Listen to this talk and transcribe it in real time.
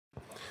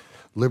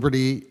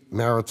Liberty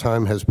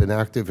Maritime has been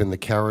active in the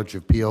carriage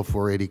of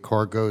PL-480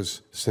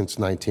 cargoes since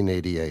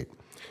 1988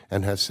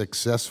 and has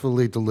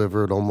successfully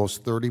delivered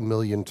almost 30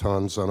 million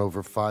tons on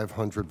over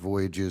 500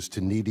 voyages to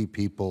needy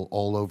people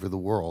all over the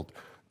world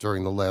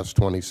during the last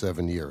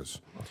 27 years.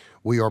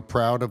 We are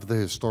proud of the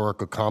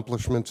historic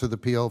accomplishments of the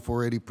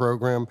PL-480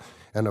 program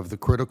and of the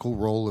critical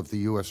role of the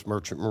U.S.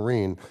 Merchant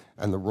Marine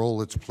and the role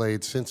it's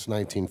played since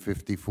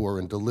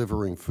 1954 in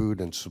delivering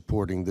food and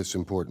supporting this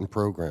important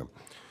program.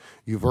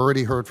 You've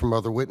already heard from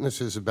other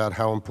witnesses about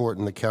how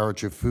important the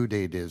carriage of food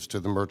aid is to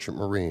the Merchant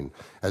Marine,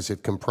 as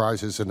it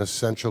comprises an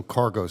essential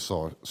cargo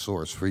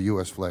source for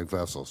U.S. flag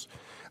vessels.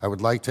 I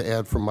would like to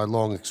add from my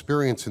long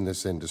experience in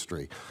this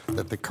industry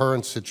that the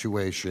current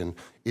situation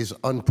is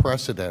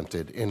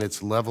unprecedented in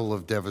its level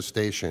of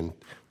devastation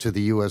to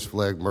the U.S.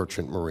 flag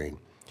Merchant Marine.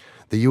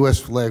 The U.S.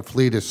 flag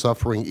fleet is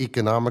suffering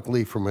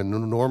economically from an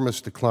enormous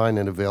decline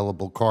in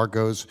available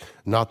cargoes,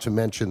 not to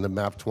mention the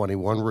MAP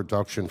 21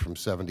 reduction from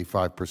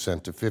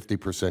 75% to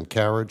 50%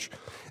 carriage,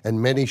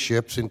 and many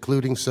ships,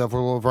 including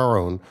several of our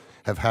own,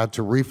 have had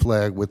to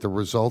reflag with the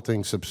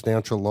resulting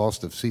substantial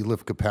loss of sea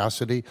lift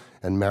capacity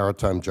and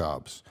maritime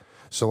jobs.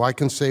 So I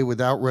can say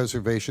without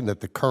reservation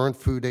that the current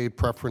food aid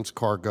preference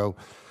cargo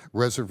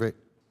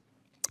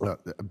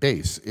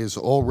base is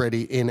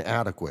already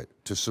inadequate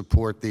to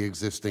support the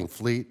existing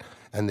fleet,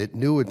 and that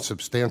new and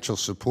substantial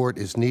support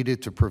is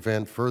needed to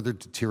prevent further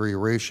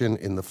deterioration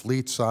in the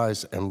fleet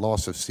size and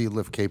loss of sea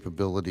lift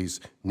capabilities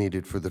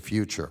needed for the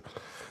future.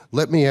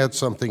 Let me add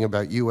something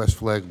about U.S.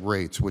 flag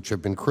rates, which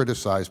have been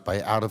criticized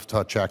by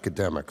out-of-touch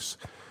academics.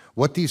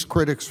 What these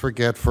critics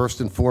forget,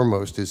 first and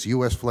foremost, is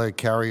U.S. flag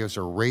carriers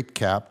are rate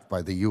capped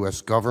by the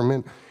U.S.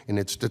 government in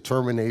its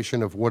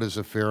determination of what is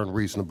a fair and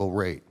reasonable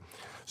rate.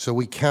 So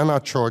we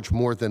cannot charge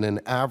more than an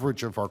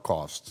average of our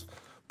costs,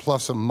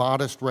 plus a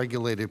modest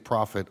regulated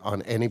profit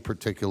on any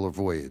particular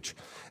voyage.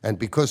 And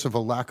because of a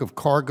lack of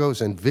cargoes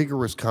and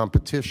vigorous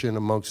competition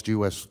amongst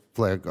U.S.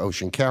 flag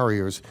ocean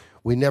carriers,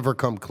 we never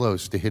come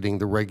close to hitting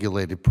the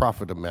regulated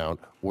profit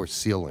amount or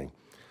ceiling.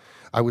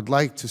 I would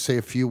like to say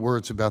a few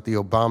words about the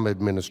Obama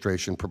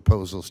administration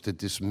proposals to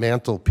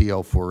dismantle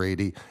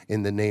PL-480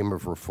 in the name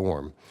of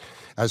reform.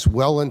 As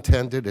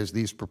well-intended as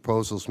these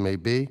proposals may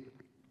be,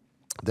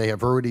 they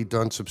have already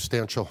done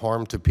substantial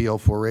harm to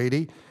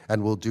PL-480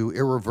 and will do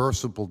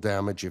irreversible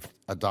damage if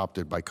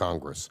adopted by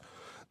Congress.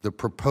 The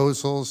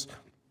proposals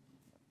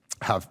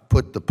have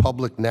put the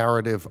public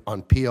narrative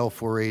on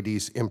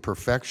PL-480's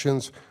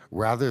imperfections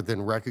rather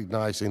than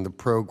recognizing the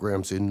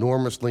program's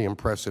enormously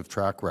impressive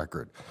track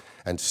record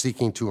and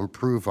seeking to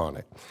improve on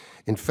it.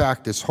 In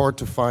fact, it's hard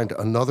to find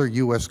another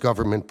U.S.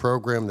 government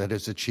program that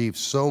has achieved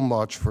so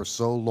much for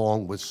so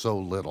long with so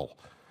little.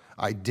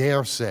 I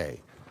dare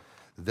say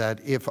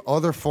that if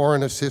other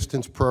foreign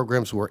assistance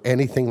programs were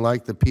anything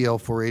like the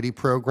PL-480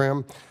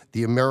 program,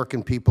 the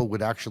American people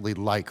would actually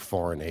like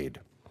foreign aid.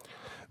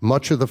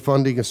 Much of the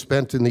funding is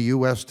spent in the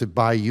U.S. to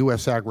buy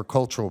U.S.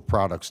 agricultural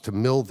products, to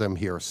mill them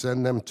here,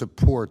 send them to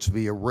ports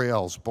via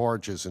rails,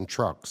 barges, and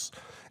trucks,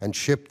 and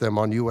ship them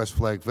on U.S.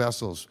 flag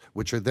vessels,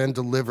 which are then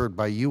delivered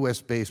by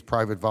U.S.-based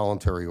private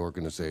voluntary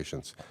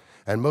organizations.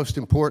 And most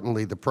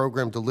importantly, the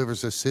program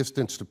delivers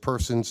assistance to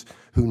persons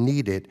who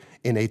need it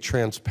in a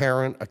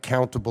transparent,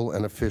 accountable,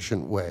 and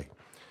efficient way.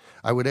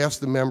 I would ask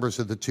the members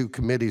of the two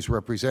committees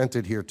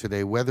represented here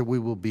today whether we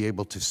will be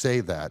able to say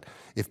that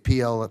if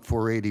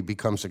PL-480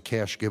 becomes a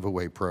cash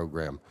giveaway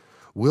program.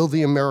 Will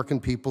the American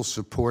people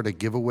support a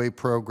giveaway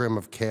program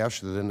of cash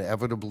that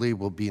inevitably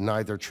will be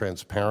neither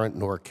transparent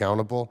nor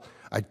accountable?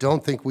 I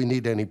don't think we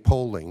need any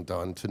polling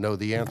done to know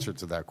the answer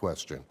to that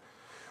question.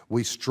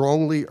 We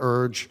strongly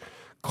urge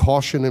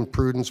caution and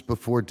prudence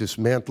before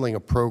dismantling a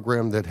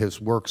program that has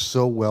worked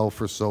so well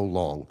for so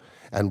long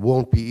and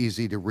won't be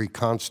easy to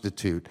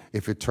reconstitute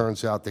if it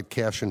turns out that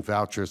cash and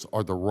vouchers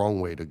are the wrong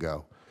way to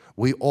go.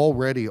 We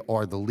already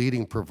are the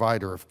leading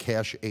provider of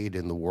cash aid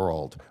in the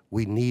world.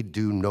 We need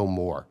do no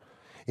more.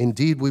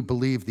 Indeed, we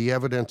believe the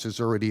evidence is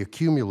already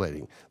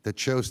accumulating that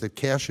shows that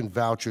cash and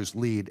vouchers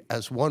lead,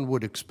 as one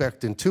would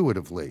expect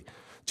intuitively,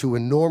 to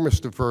enormous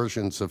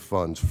diversions of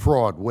funds,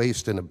 fraud,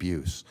 waste, and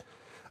abuse.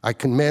 I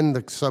commend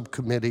the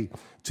subcommittee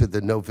to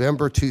the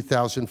November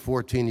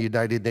 2014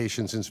 United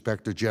Nations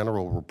Inspector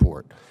General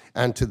report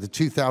and to the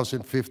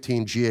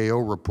 2015 GAO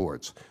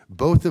reports,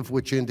 both of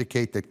which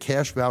indicate that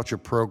cash voucher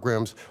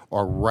programs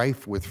are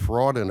rife with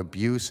fraud and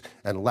abuse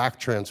and lack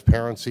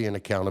transparency and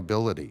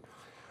accountability.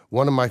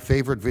 One of my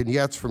favorite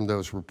vignettes from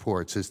those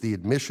reports is the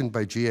admission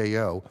by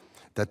GAO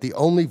that the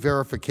only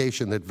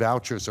verification that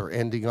vouchers are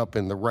ending up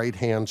in the right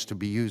hands to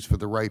be used for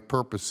the right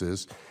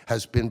purposes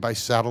has been by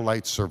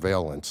satellite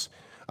surveillance.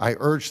 I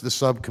urge the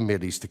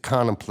subcommittees to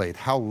contemplate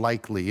how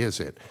likely is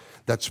it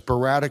that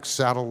sporadic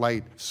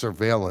satellite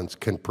surveillance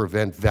can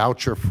prevent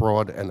voucher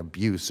fraud and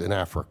abuse in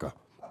Africa.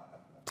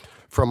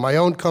 From my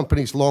own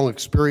company's long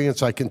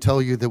experience, I can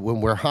tell you that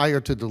when we're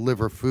hired to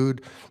deliver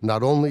food,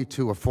 not only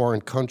to a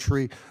foreign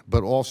country,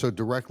 but also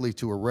directly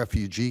to a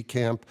refugee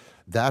camp,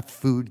 that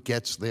food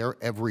gets there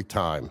every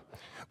time.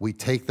 We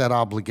take that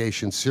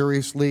obligation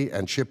seriously,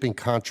 and shipping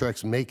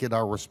contracts make it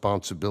our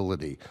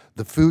responsibility.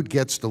 The food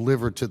gets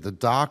delivered to the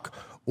dock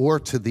or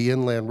to the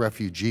inland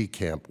refugee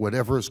camp,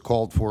 whatever is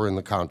called for in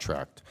the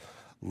contract.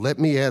 Let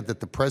me add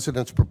that the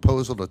President's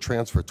proposal to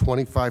transfer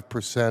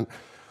 25%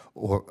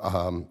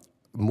 or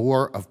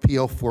more of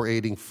PL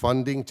 480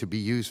 funding to be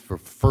used for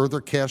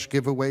further cash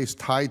giveaways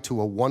tied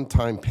to a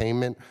one-time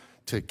payment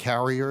to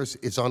carriers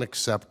is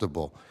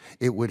unacceptable.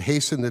 It would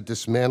hasten the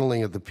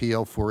dismantling of the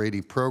PL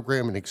 480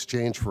 program in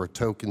exchange for a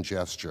token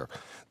gesture.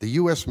 The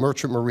U.S.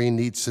 Merchant Marine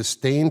needs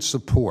sustained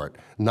support,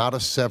 not a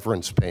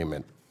severance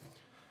payment.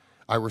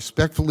 I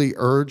respectfully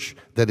urge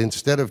that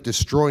instead of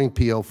destroying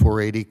PL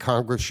 480,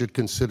 Congress should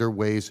consider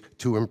ways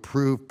to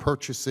improve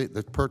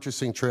the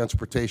purchasing,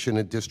 transportation,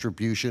 and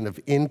distribution of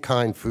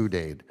in-kind food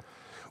aid.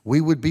 We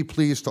would be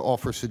pleased to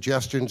offer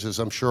suggestions, as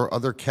I'm sure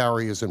other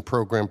carriers and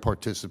program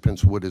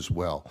participants would as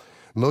well.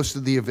 Most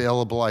of the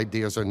available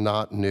ideas are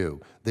not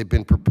new. They've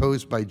been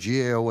proposed by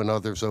GAO and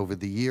others over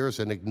the years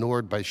and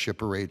ignored by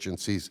shipper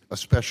agencies,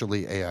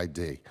 especially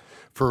AID.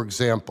 For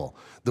example,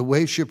 the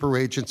way shipper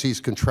agencies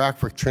contract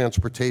for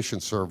transportation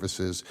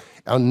services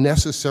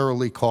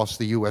unnecessarily costs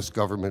the U.S.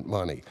 government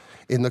money.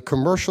 In the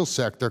commercial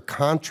sector,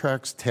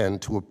 contracts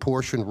tend to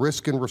apportion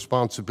risk and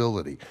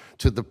responsibility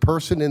to the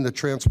person in the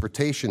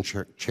transportation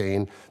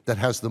chain that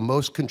has the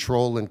most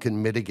control and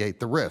can mitigate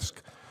the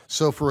risk.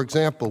 So, for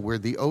example, where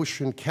the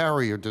ocean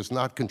carrier does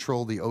not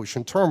control the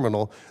ocean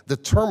terminal, the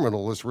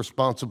terminal is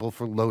responsible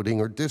for loading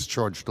or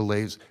discharge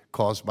delays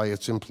caused by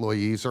its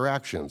employees or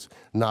actions,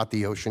 not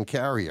the ocean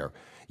carrier.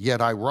 Yet,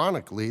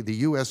 ironically, the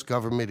U.S.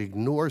 government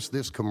ignores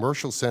this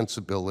commercial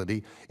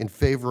sensibility in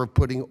favor of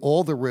putting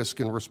all the risk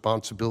and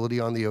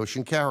responsibility on the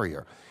ocean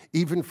carrier,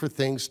 even for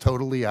things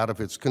totally out of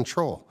its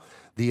control.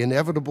 The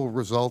inevitable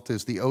result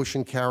is the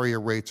ocean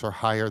carrier rates are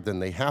higher than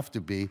they have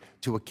to be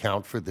to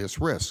account for this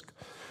risk.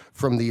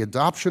 From the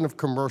adoption of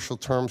commercial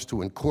terms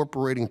to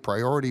incorporating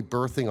priority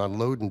berthing on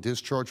load and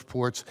discharge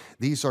ports,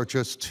 these are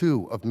just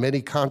two of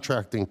many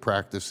contracting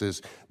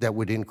practices that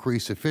would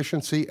increase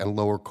efficiency and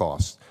lower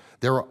costs.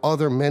 There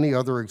are many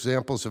other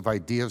examples of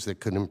ideas that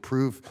could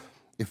improve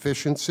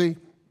efficiency.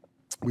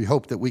 We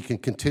hope that we can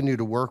continue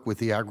to work with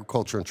the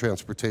Agriculture and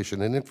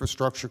Transportation and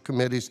Infrastructure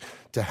Committees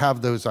to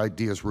have those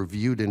ideas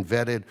reviewed and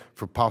vetted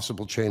for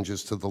possible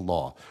changes to the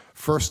law.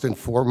 First and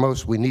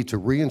foremost, we need to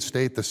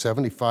reinstate the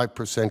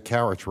 75%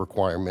 carriage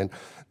requirement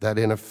that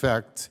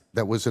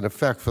was in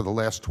effect for the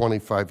last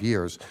 25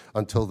 years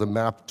until the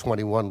MAP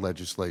 21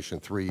 legislation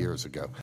 3 years ago.